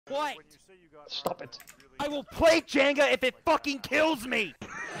What? Stop it. I will play Jenga if it fucking kills me!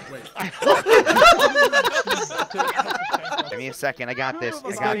 Wait. Give me a second. I got this.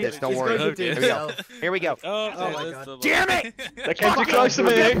 I got this. Don't worry. Here we go. Here we go. Oh my god. Damn it! That came too close to I'm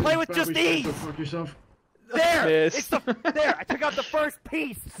me. gonna play with just these! Fuck yourself. There! Miss. It's the there! I took out the first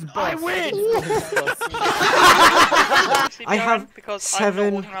piece! I win! I have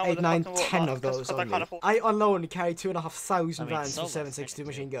 7, 8, 9, 10 of those only. I alone carry 2,500 rounds for 7.62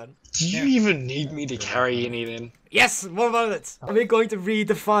 machine gun. Do you even need me to carry anything? Yes! More about it! We're going to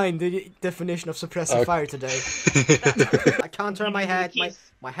redefine the definition of suppressive fire today. I can't turn my head.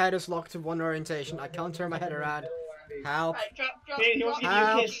 My head is locked to one orientation. I can't turn my head around. Help!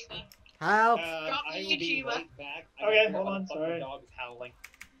 Help! Help! I will be right back. Okay, hold on, sorry. The dog is howling.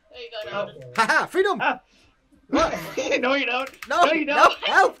 There you go. Haha! Freedom! What? No, you don't. No! No, you don't. No!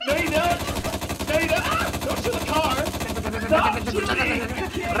 Help! No, you don't. No, you don't. Ah, go to the car. Stop shooting.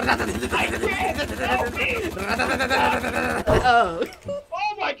 Oh!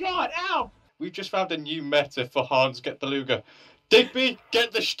 Oh my god! Ow! We've just found a new meta for Hans Get Beluga. Digby,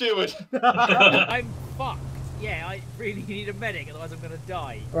 get the steward. I'm fucked. Yeah, I really need a medic, otherwise I'm gonna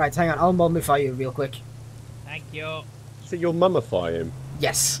die. Right, hang on. I'll mummify you real quick. Thank you. So you'll mummify him?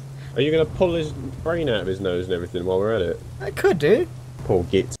 Yes. Are you going to pull his brain out of his nose and everything while we're at it? I could do. Poor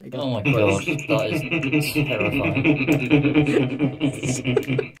git. Oh my god, that is terrifying.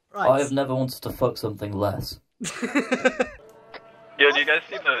 Right. I have never wanted to fuck something less. Yo, do you guys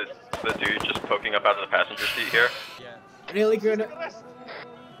see the dude just poking up out of the passenger seat here? Yeah. Really good.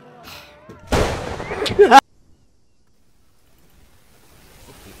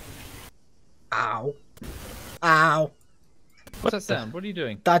 Ow. Ow. What's that sound? What are you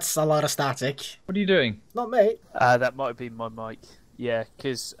doing? That's a lot of static. What are you doing? Not me. That might have been my mic. Yeah,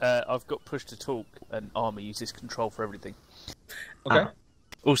 because I've got push to talk and ArmA uses control for everything. Okay.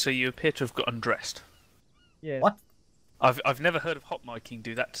 Also, you appear to have got undressed. Yeah. What? I've never heard of hot micing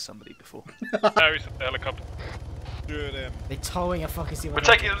do that to somebody before. There's a helicopter. They're towing a fucking C1. We're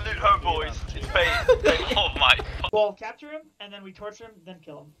taking the loot home, boys. It's bait. Oh my. Well, capture him, and then we torture him, then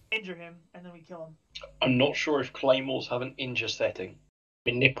kill him. Injure him, and then we kill him. I'm not sure if claymores have an injure setting.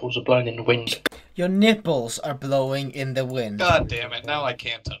 My nipples are blown in the wind. Your nipples are blowing in the wind. God damn it, now I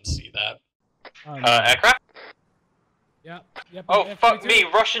can't unsee that. Aircraft? Yeah. Yep, Oh, fuck me,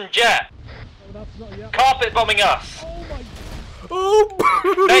 Russian jet! Carpet bombing us! Oh!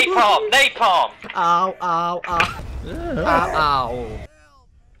 Napalm! Napalm! Ow, ow, ow. Ow, ow.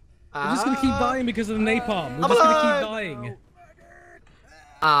 We're just gonna keep dying because of the napalm. We're just gonna keep dying.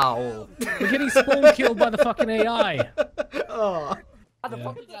 Ow. We're getting spawn killed by the fucking AI. Oh.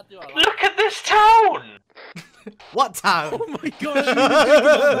 Yeah. Look at this town! What town? Oh my god!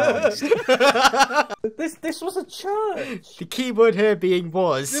 This was a church! The keyword here being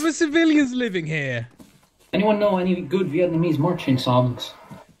was. There were civilians living here. Anyone know any good Vietnamese marching songs?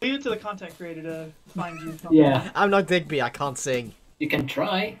 Leave it to the content creator to find you. Yeah. I'm not Digby, I can't sing. You can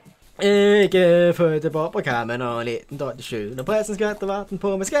try. Ikke fødte på kammeren og liten dot i sjøen og pressen skvatter vatten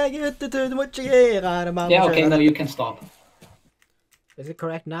på meg skal jeg ut til mot Yeah, okay, no, you can stop. Is it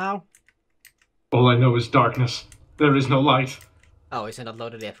correct now? All I know is darkness. There is no light. Oh, it's not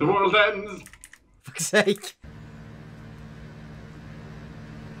loaded yet. The world ends! For fuck's sake.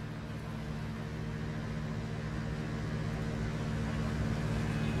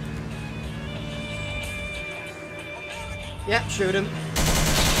 Yeah, shoot him.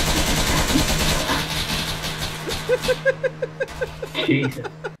 Jesus.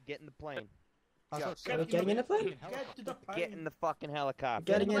 Get in the plane. Getting in the plane? Get in the fucking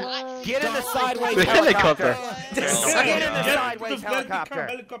helicopter. Getting in. Get in the sideways The helicopter. helicopter. Get in the sideways helicopter.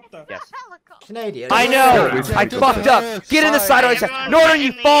 Yes. Canadian. I know. I fucked up. Get in the sideways. Nordern,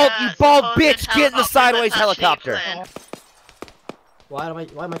 you bald bitch. Get in the sideways helicopter. Why am I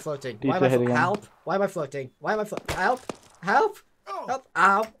floating? Why am I floating? Help! Why am I floating? Why am I floating? Help! Help! Help!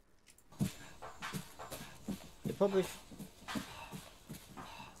 Ow! You probably.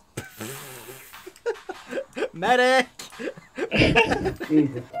 Medic!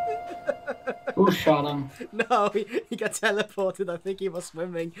 Jesus. Who shot him? No, he got teleported. I think he was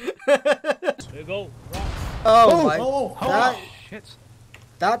swimming. There go. Oh my! Oh, shit!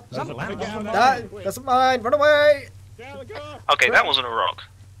 That's mine. Run away! Okay, that wasn't a rock.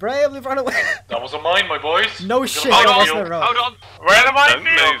 Bravely run away. That wasn't mine, my boys. No shit. Hold That on, wasn't a rock. hold on. Where am I? Don't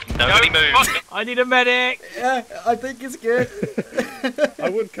move. Nobody move. I need a medic. Yeah, I think it's good. I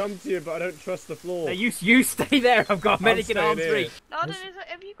would come to you, but I don't trust the floor. Hey, you stay there. I've got a medic in arm 3. Nordern,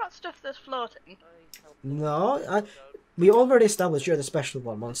 have you got stuff that's floating? No, We already established you're the special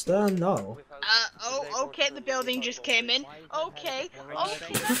one, monster. No. Oh, okay, the building just came in. Okay,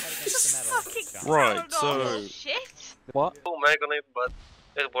 that's fucking Right, so... so... Shit. What? Oh, Megan, but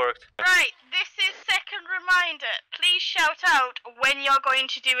it worked. Right, this is second reminder. Please shout out when you're going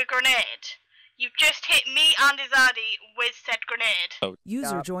to do a grenade. You've just hit me and Izadi with said grenade. Oh,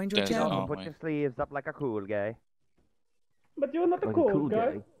 User joined your channel. Put your sleeves up like a cool guy. But you're not a cool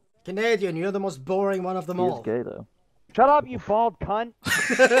guy. Canadian, you're the most boring one of them all. Gay though. Shut up, you bald cunt!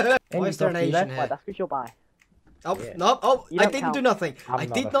 Why is there an Asian here? That's because you're bi. Oh, no, oh, I didn't do nothing. I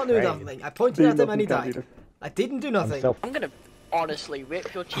did not do nothing. I pointed at him and he died. I didn't do nothing. I'm gonna honestly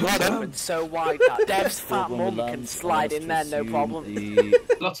rip your cheeks open so wide that Dev's fat mum can slide in there no problem.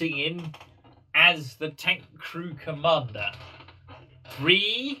 Slotting in as the tank crew commander.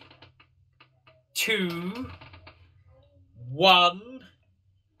 3, 2, 1.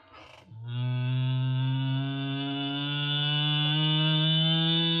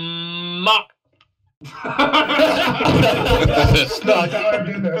 Mark.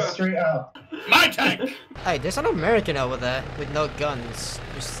 Straight out. My tank. Hey, there's an American over there with no guns,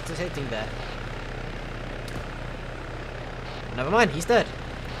 just sitting there. Never mind, he's dead.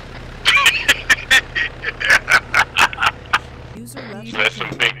 There's some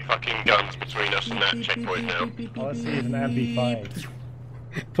big fucking guns between us and that checkpoint now. All I see is an MP5.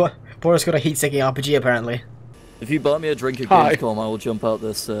 Boris got a heat-seeking RPG apparently. If you buy me a drink at Gamescom, I will jump out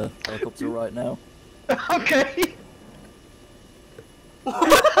this helicopter right now. Okay. Guys,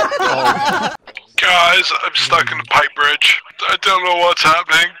 I'm stuck in the pipe bridge. I don't know what's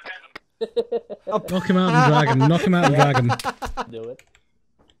happening. Knock him out and drag him. Knock him out and drag him. Do it.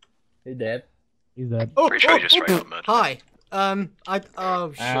 He's dead. He's dead. Oh, Pretty sure you just straight up murdered. Hi.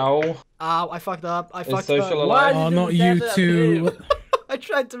 Oh shit. Ow. Ow, I fucked up. I fucked social up. alive? Oh, not you two. I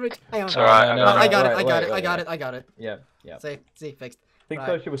tried to reach. Hang on. It's alright, I got it. I got it. Yeah, yeah. See, fixed. I think Right.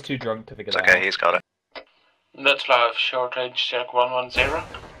 Social was too drunk to figure It's that okay, out. he's got it. Let's fly off short range check 110.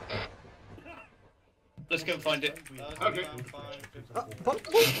 Let's go and find it. Okay.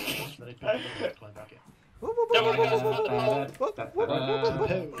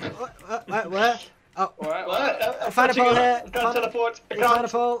 Where? Oh, I found a pole here. I found a pole. I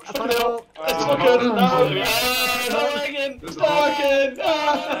found a pole. It's fucking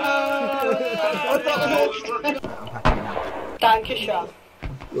Danke schön.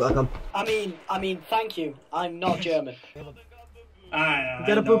 You're welcome. I mean, thank you. I'm not German.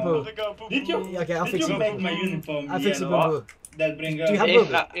 Get a boo-boo. Did you? Okay, I'll fix it. make my uniform I'll fix it, yellow? boo-boo. That bring Do you have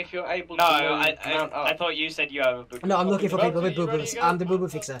boo-boo? if you're able No, to I thought you said you have a boo-boo. No, I'm looking for people with boo-boos. I'm the boo-boo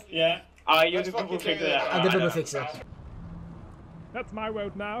fixer. Yeah. Oh, you're the boo-boo fixer. I'm the boo-boo fixer. That's my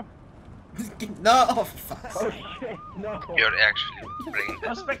road now. No! Oh, fuck. Oh shit, no. You're actually bringing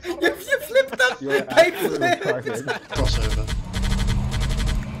this. You flipped that! I flipped! Crossover.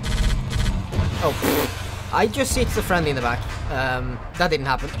 Oh, I just hit the friendly in the back. That didn't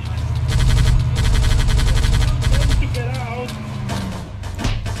happen.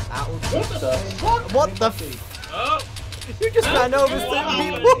 What the f- Oh! You just ran over some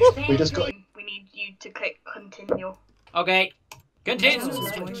people! We just got. We need you to click continue. Okay. Continue. User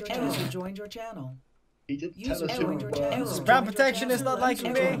joined your channel. He did User tell us joined your channel. Spam protection is not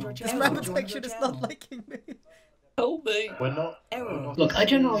liking me! The spam protection is not liking me! Help me. We're not. Look, I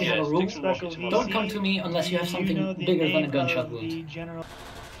generally have a rule. Special Don't come to me unless you have something bigger than a gunshot wound.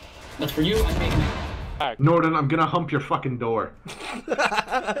 But for you, I'm making Nordern, I'm gonna hump your fucking door.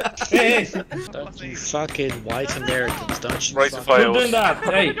 Don't you fucking white Americans, don't you? Right to file. Doing that?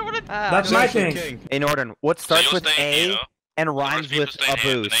 Hey, that's my thing. Hey Nordern, what starts with A and rhymes with The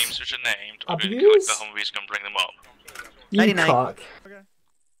abuse? names which are named. Abuse? The Humvees can bring them up. You 99. cock.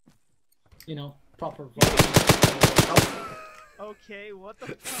 you know, proper. Okay, what the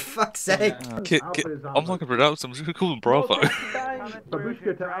Fuck's sake. I'm not gonna pronounce them, I'm just gonna call them Bravo.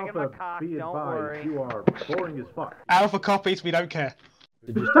 Babushka to Alpha, be advised, you are boring as fuck. Alpha copies, we don't care.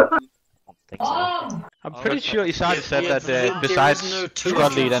 I'm pretty sure Isaac said that besides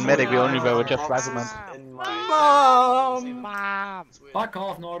squad lead and medic, we only go with just riflemen. Mom! Fuck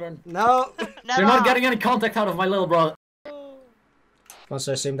off, Nordern. No! You're not getting any contact out of my little brother. Must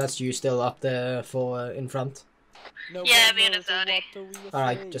I assume that's you still up there for in front? Yeah, me and Izadi.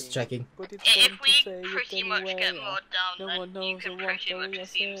 Alright, just checking. If we pretty much get mowed down, then you can pretty much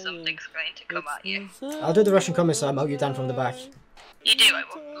assume something's going to come at you. I'll do the Russian commissar, mow you down from the back. You do, I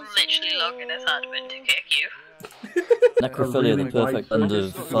will literally log in as admin to kick you. Necrophilia, the perfect end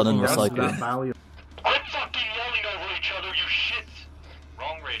of fun and recycling. Quit fucking yelling over each other, you shit!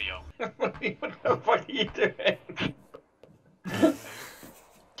 Wrong radio. What the fuck are you doing?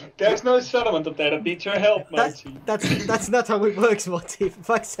 There's no settlement up there that needs your help, Marty. That's not how it works, Monty. For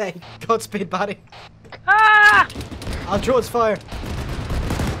fuck's sake. Godspeed, buddy. Ah! I'll draw its fire.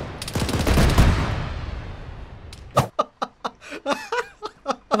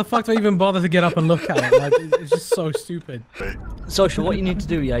 How the fuck do I even bother to get up and look at it? Like, it's just so stupid. Social, what you need to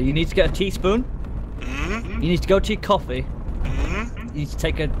do, yeah, you need to get a teaspoon. You need to go to your coffee. You need to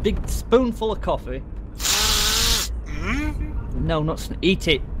take a big spoonful of coffee. No, not eat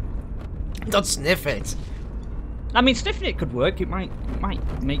it. Don't sniff it. I mean, sniffing it could work. It might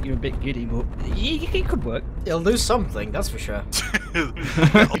make you a bit giddy, but it could work. It'll do something, that's for sure. You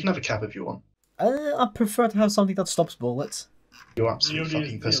can have a cap if you want. I prefer to have something that stops bullets. You absolute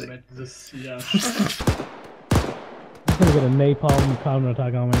fucking pussy. I'm gonna get a napalm counter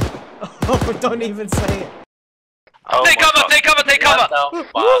attack on me. Oh, don't even say it. Oh take cover! Take cover! Take cover!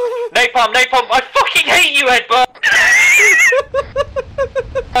 Napalm! Napalm! I fucking hate you, Edward!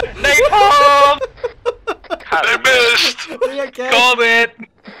 Napalm! I missed! Are you okay? Comment!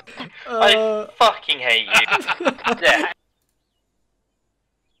 I fucking hate you. Yeah.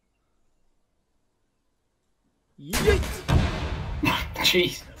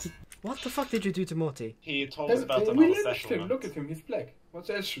 Jeez. What the fuck did you do to Morty? He told us about another session. Look at him, he's black. What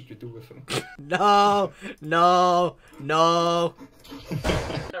else should we do with him? No, no, no.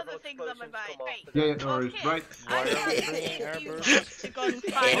 Other things on my bike. Yeah, no worries. Right.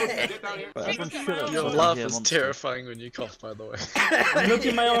 Your laugh is terrifying when you cough, by the way. I'm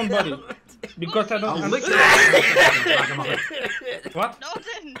looking my own body. Because I don't... What?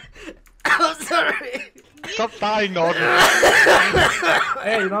 Norden! I'm sorry. Stop dying, Nordern.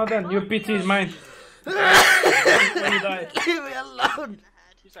 Hey, Nordern, your pity is mine. Leave me alone.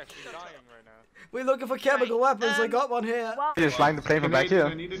 He's actually dying right now. We're looking for chemical weapons. I got one here. He's flying the plane from back here.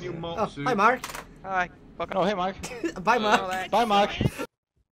 I need a new mop Oh, suit. hi, Mark. Hi. Fucking oh, hey, Mark. Bye, Mark. Bye, Mark.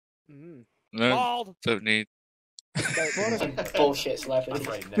 No, don't need. Bullshit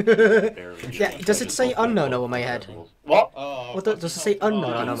celebrity. Yeah, does it say unknown over my head? What? What does it say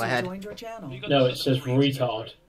unknown over my head? No, it says retard.